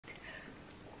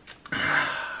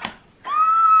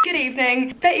good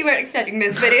evening. Bet you weren't expecting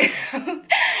this video.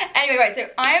 Anyway, right, so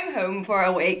I am home for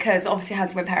a week because obviously I had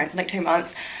to see my parents in like 2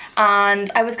 months.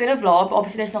 And I was gonna vlog, but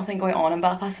obviously there's nothing going on in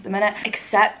Belfast at the minute,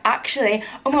 except actually,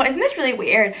 oh my god, isn't this really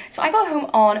weird? So I got home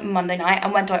on Monday night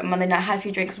and went out on Monday night, had a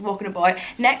few drinks, was walking about.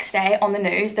 Next day on the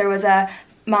news, there was a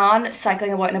man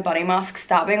cycling about in a bunny mask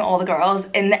stabbing all the girls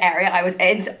in the area I was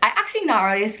in. So I actually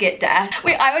narrowly escaped death.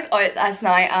 Wait, I was out last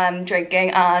night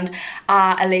drinking, and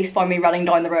Elise found me running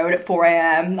down the road at 4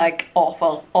 AM, like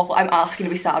awful. I'm asking to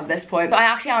be stabbed at this point. But I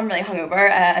actually am really hungover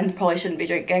and probably shouldn't be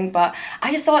drinking, but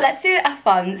I just thought let's do a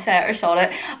fun set or shot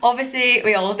it. Obviously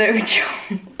we all know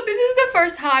John. This is the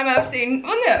first time I've seen,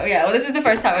 this is the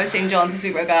first time I've seen John since we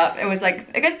broke up. It was like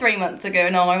a good 3 months ago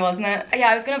now, wasn't it? Yeah,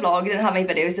 I was gonna vlog, I didn't have any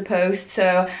videos to post,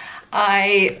 so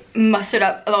I mustered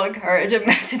up a lot of courage and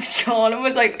messaged John and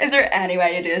was like, is there any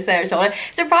way you do a set or shot it?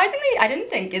 Surprisingly, I didn't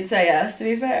think he'd say yes, to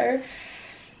be fair.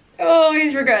 Oh,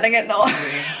 he's regretting it now.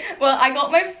 Well, I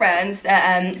got my friends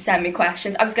to send me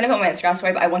questions. I was going to put my Instagram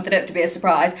story, but I wanted it to be a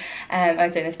surprise. I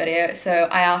was doing this video, so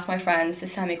I asked my friends to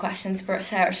send me questions for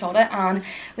Sarah Shot It, and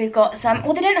we've got some,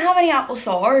 well, they didn't have any apple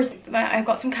sours, but I've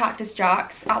got some Cactus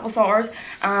Jacks apple sours,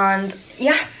 and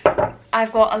yeah,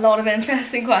 I've got a lot of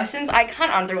interesting questions. I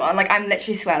can't answer one, like I'm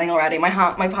literally sweating already. My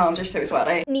palms are so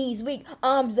sweaty. Knees weak,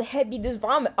 arms are heavy, there's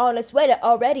vomit on a sweater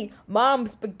already. Mom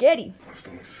spaghetti. My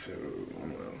stomach's so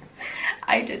unwell.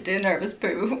 I did do a nervous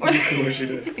poo. Of course you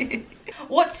did.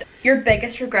 What's your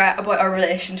biggest regret about our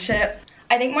relationship?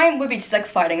 I think mine would be just like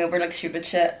fighting over like stupid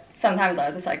shit. Sometimes I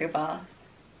was a psychopath.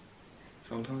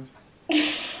 Sometimes. Do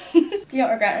you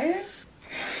not regret anything?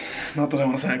 Not that I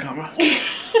want to say on camera.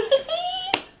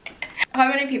 How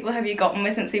many people have you gotten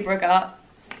with since we broke up?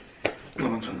 No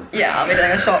one's done that. Yeah, I'll be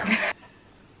doing a shot.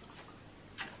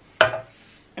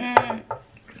 I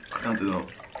can't do that.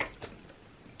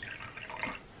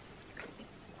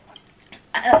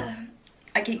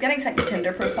 I keep getting sent your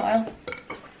Tinder profile.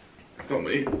 It's not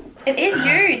me. It is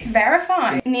you, it's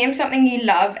verified. Name something you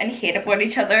love and hate about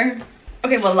each other.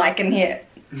 Okay, well, like and hate.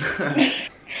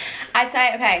 I'd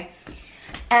say, okay.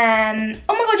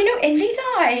 Oh my god, you know Indy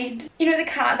died. You know the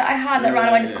cat that I had that ran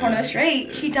away to the corner of the street?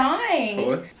 Yeah. She died.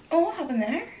 What? Oh, what happened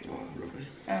there? Oh, lovely.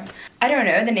 I don't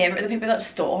know, the people that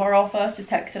stole her off us just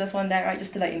texted us one day, right,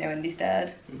 just to let you know Indy's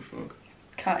dead. Oh fuck.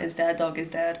 Cat is dead, dog is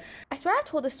dead. I swear I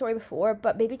told this story before,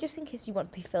 but maybe just in case you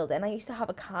want to be filled in. I used to have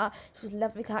a cat. She was a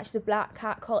lovely cat. She's a black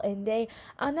cat called Indy.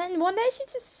 And then one day she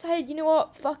just decided, you know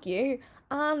what, fuck you,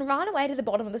 and ran away to the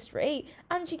bottom of the street.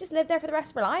 And she just lived there for the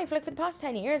rest of her life. Like for the past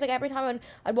 10 years, like every time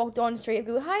I'd walk down the street, I'd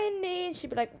go, hi Indy, and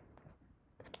she'd be like,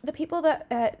 the people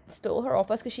that stole her off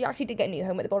us, because she actually did get a new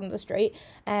home at the bottom of the street,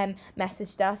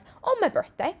 messaged us on my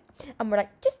birthday, and we're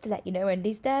like, just to let you know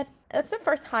Indy's dead. That's the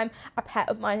first time a pet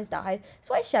of mine has died,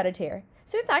 so I shed a tear.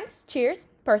 So thanks, cheers,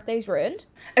 birthday's ruined.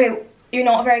 Okay, you're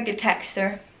not a very good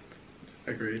texter.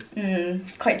 Agreed.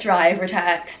 Quite dry over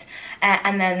text.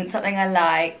 And then something I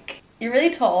like, you're really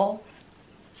tall.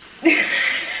 That's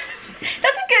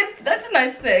a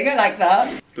nice thing, I like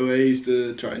that. The way I used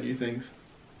to try new things.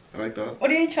 I like that. What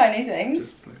do you mean try new things?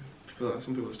 Just like,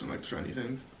 some people just don't like to try new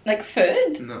things. Like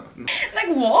food? No. Like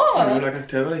what? No, like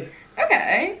activities.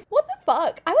 Okay. What the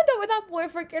fuck? I went out with that boy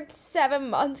for a good 7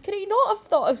 months. Could he not have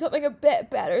thought of something a bit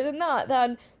better than that?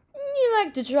 Than you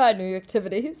like to try new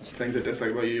activities. Things I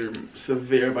dislike about you, you're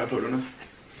severe bipolarness.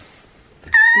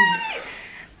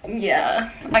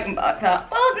 Yeah, I can back that.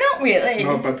 Well, not really.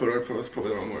 Not bipolar, that's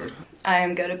probably the wrong word. I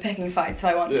am good at picking fights if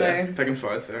I want to. Picking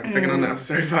fights there. Picking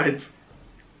unnecessary fights.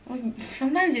 Well,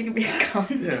 sometimes you can be a cunt.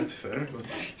 Yeah, it's fair, but...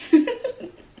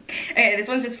 Okay, this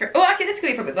one's just for... Oh, actually, this could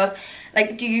be for both of us.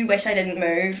 Like, do you wish I didn't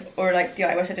move? Or, like, do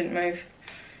I wish I didn't move?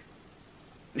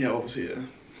 Yeah, obviously, yeah.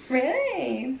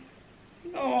 Really?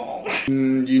 Oh.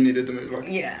 You needed to move, like...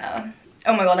 Yeah.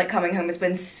 Oh my god, like, coming home has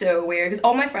been so weird. Because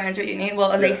all my friends are at uni.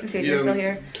 Well, Elise and Susie are still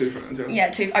here. 2 friends, yeah.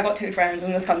 Yeah, I got 2 friends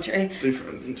in this country. 3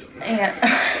 friends in general.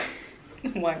 Yeah.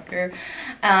 Wanker.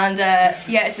 And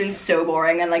yeah, it's been so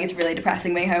boring and like it's really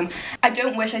depressing being home. I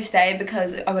don't wish I stayed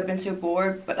because I would have been so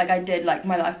bored, but like I did like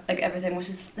my life, like everything was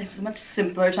just like, it was a much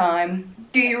simpler time.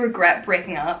 Do you regret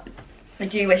breaking up?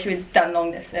 Like do you wish we'd done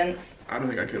long distance? I don't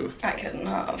think I could have. I couldn't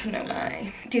have, no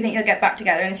way. Do you think you'll get back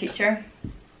together in the future?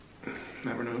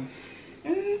 Never know.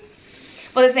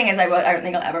 Well, the thing is I don't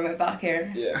think I'll ever move back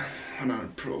here. Yeah. And I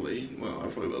probably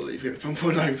will leave here at some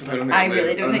point, like, but I don't think I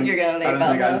really don't think you're gonna leave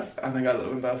Belfast. I think I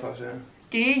live in Belfast, yeah.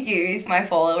 Do you use my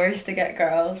followers to get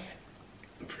girls?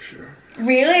 For sure.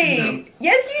 Really? No.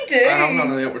 Yes, you do. I haven't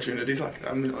had any opportunities, like,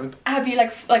 I mean, have you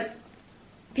like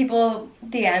people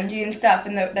DM'd you and stuff,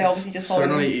 and they obviously just follow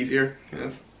certainly you? easier,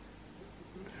 yes.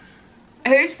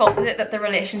 Whose fault is it that the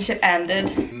relationship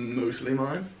ended? Mostly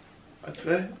mine. I'd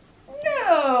say.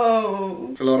 No.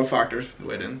 It's a lot of factors that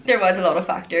went in. There was a lot of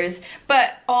factors,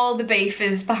 but all the beef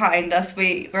is behind us.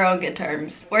 We're on good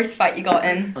terms. Worst fight you got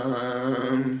in?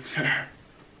 Fair.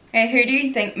 Hey, who do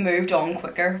you think moved on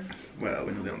quicker? Well,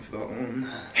 we know the answer to that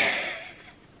one.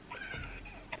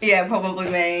 Yeah, probably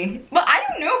me. But I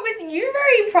don't know, because you're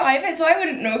very private, so I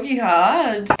wouldn't know if you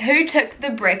had. Who took the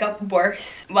breakup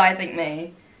worse? Well, I think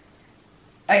me.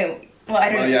 I don't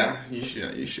Well, know. yeah, you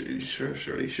surely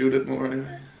shoot it more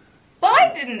anyway. Well,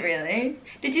 I didn't really.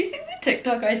 Did you see the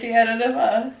TikTok I tweeted of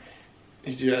us?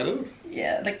 Did you edit it?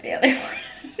 Yeah, like the other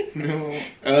one. No.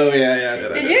 Oh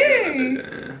yeah, Did you?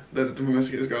 Yeah. The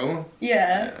promiscuous girl one?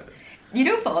 Yeah. You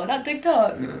don't follow that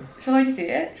TikTok? No. So how'd you see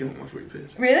it? Came up my free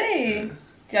page. Really? Yeah.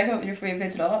 See, I come up with your free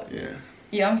page a lot. Yeah.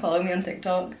 You unfollowed me on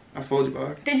TikTok. I followed you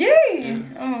back. Did you? Yeah.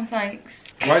 Oh, thanks.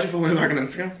 Why'd you follow me back on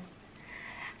Instagram?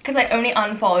 Because I only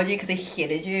unfollowed you because I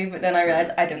hated you, but then I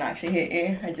realised I don't actually hate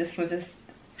you. I just was just,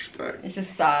 Respect. it's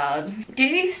just sad. Do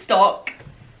you stalk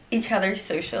each other's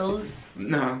socials?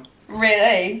 No.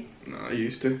 Really? No, I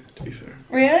used to be fair.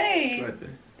 Really?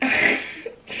 Slightly.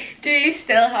 Do you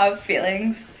still have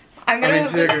feelings? I mean,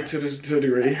 to a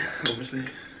degree, obviously.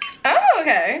 Oh,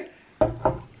 okay.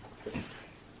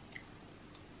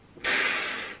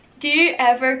 Do you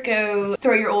ever go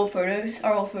through your old photos,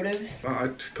 our old photos? I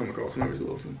just come across them every so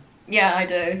often. Yeah, I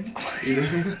do. You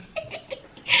do?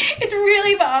 It's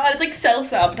really bad. It's like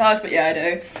self-sabotage, but yeah, I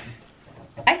do.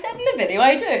 I said in the video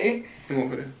I do. In what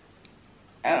video?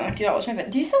 Oh, do you not watch my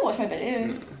videos? Do you still watch my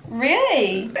videos? No.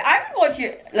 Really? I would watch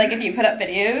you, like, if you put up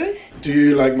videos. Do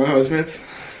you like my housemates?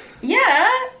 Yeah,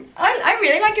 I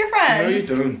really like your friends. No,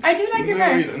 you don't. I do like your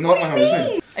friends. You don't. Not my What do you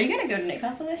housemates. mean? Are you gonna go to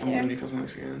Newcastle this I'm year? going to Newcastle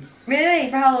next weekend.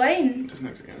 Really? For Halloween? Just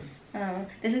next weekend. Oh,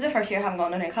 this is the first year I haven't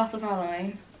gone to Newcastle for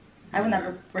Halloween. I will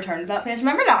never return to that place.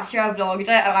 Remember last year I vlogged it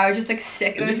and I was just like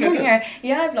sick of the smoking area.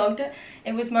 Yeah, I vlogged it.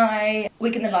 It was my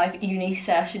Week in the Life uni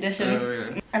sesh edition. Oh,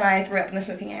 yeah. And I threw up in the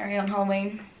smoking area on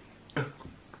Halloween.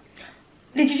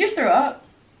 Did you just throw up?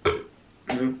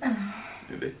 No.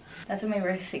 Maybe. That's when we were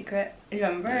a secret. Do you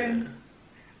remember? Yeah.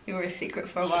 We were a secret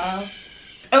for a while.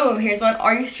 Oh, here's one.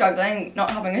 Are you struggling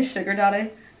not having a sugar daddy?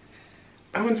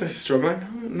 I wouldn't say struggling.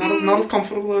 Not as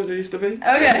comfortable as it used to be.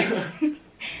 Okay.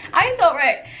 I thought,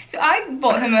 right, so I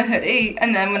bought him a hoodie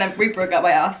and then when we broke up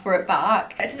I asked for it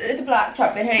back. It's a black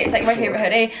chocolate hoodie, it's like my favourite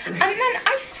hoodie. And then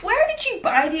I swear did you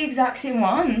buy the exact same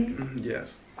one?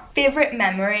 Yes. Favourite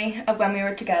memory of when we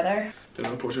were together? The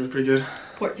Portugal was pretty good.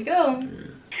 Portugal.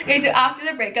 Yeah. Okay, so after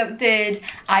the breakup, did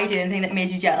I do anything that made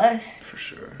you jealous? For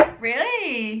sure.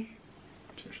 Really?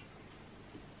 Cheers.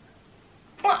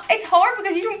 Well, it's hard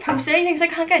because you don't post anything, so I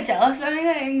can't get jealous of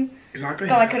anything. Exactly.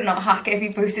 God, I could not hack it if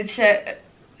you posted shit.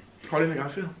 How do you think I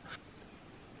feel?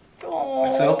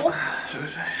 Aww. I felt, should I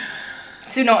say?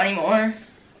 So not anymore?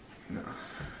 No.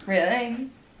 Really?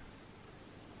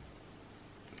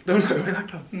 Don't look at me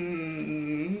like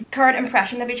that. Current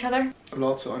impression of each other? A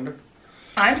lot sounder.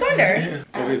 I'm Sounder. Yeah.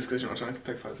 Probably it's because you're not trying to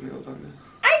pick fights with me all the time.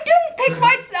 I don't pick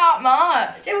fights that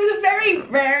much. It was a very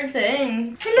rare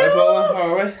thing. Hi Hello. Paula, how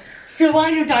are we? So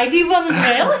why don't I do one as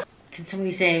well? Can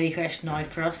somebody say a wee question out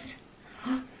for us?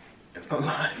 It's not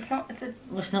live. It's not. It's a.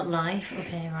 Well, it's not live.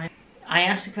 Okay, right. I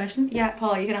asked a question. Yeah,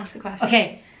 Paula, you can ask a question.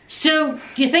 Okay. So,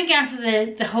 do you think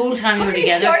after the whole time you were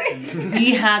together,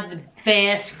 you had the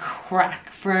best crack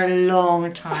for a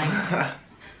long time?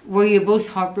 Were you both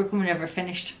heartbroken whenever it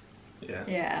finished? Yeah.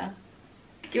 Yeah.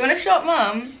 Do you want a shot,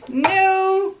 Mum?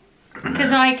 No,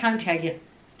 because I can't tell you.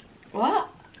 What?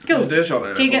 Go. There's a day shot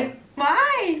in Take it.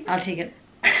 Why? I'll take it.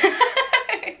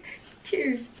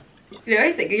 Cheers. You know,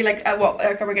 I think you're like, what?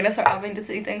 Like, are we gonna start having to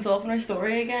see things off in our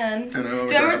story again? I know.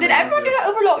 Do you remember? Did everyone do that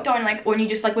over lockdown? Like, when you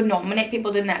just like would nominate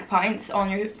people to neck pints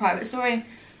on your private story?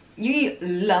 You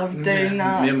loved doing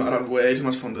that. Me and Matt had way too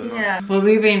much fun doing that. Yeah. Well,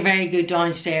 we've been very good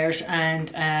downstairs, and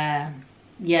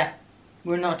yeah,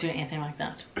 we're not doing anything like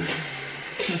that.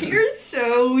 You're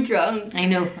so drunk. I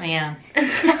know, I am.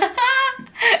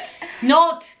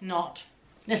 Not.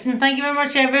 Listen, thank you very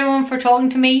much everyone for talking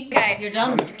to me. Okay. You're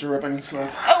done. I'm dripping in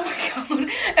sweat. Oh my god.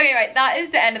 Okay, right, that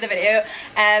is the end of the video.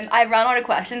 I ran out of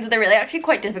questions. They're really actually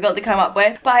quite difficult to come up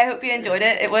with, but I hope you enjoyed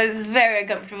it. It was very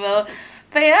uncomfortable.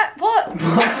 But yeah, what?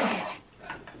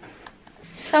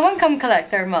 Someone come collect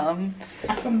their mum.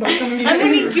 I'm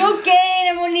only joking.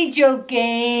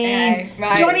 Okay,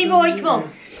 right. Johnny boy, come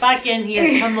on. Back in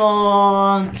here, come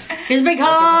on. Here's a big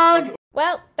hug.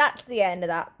 Well, that's the end of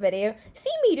that video. See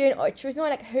me doing outros now,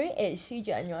 like, who is she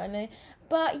genuinely?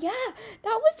 But yeah,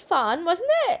 that was fun, wasn't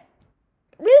it?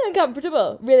 Really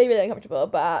uncomfortable. Really, really uncomfortable,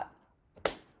 but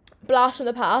blast from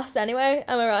the past anyway.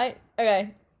 Am I right?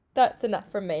 Okay. That's enough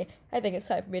from me. I think it's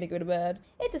time for me to go to bed.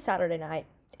 It's a Saturday night.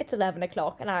 It's 11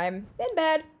 o'clock and I'm in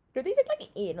bed. No, these are like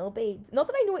anal beads. Not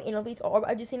that I know what anal beads are, but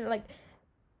I've just seen it like...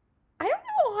 I don't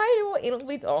know how I know what anal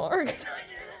beads are.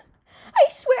 I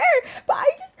swear, but I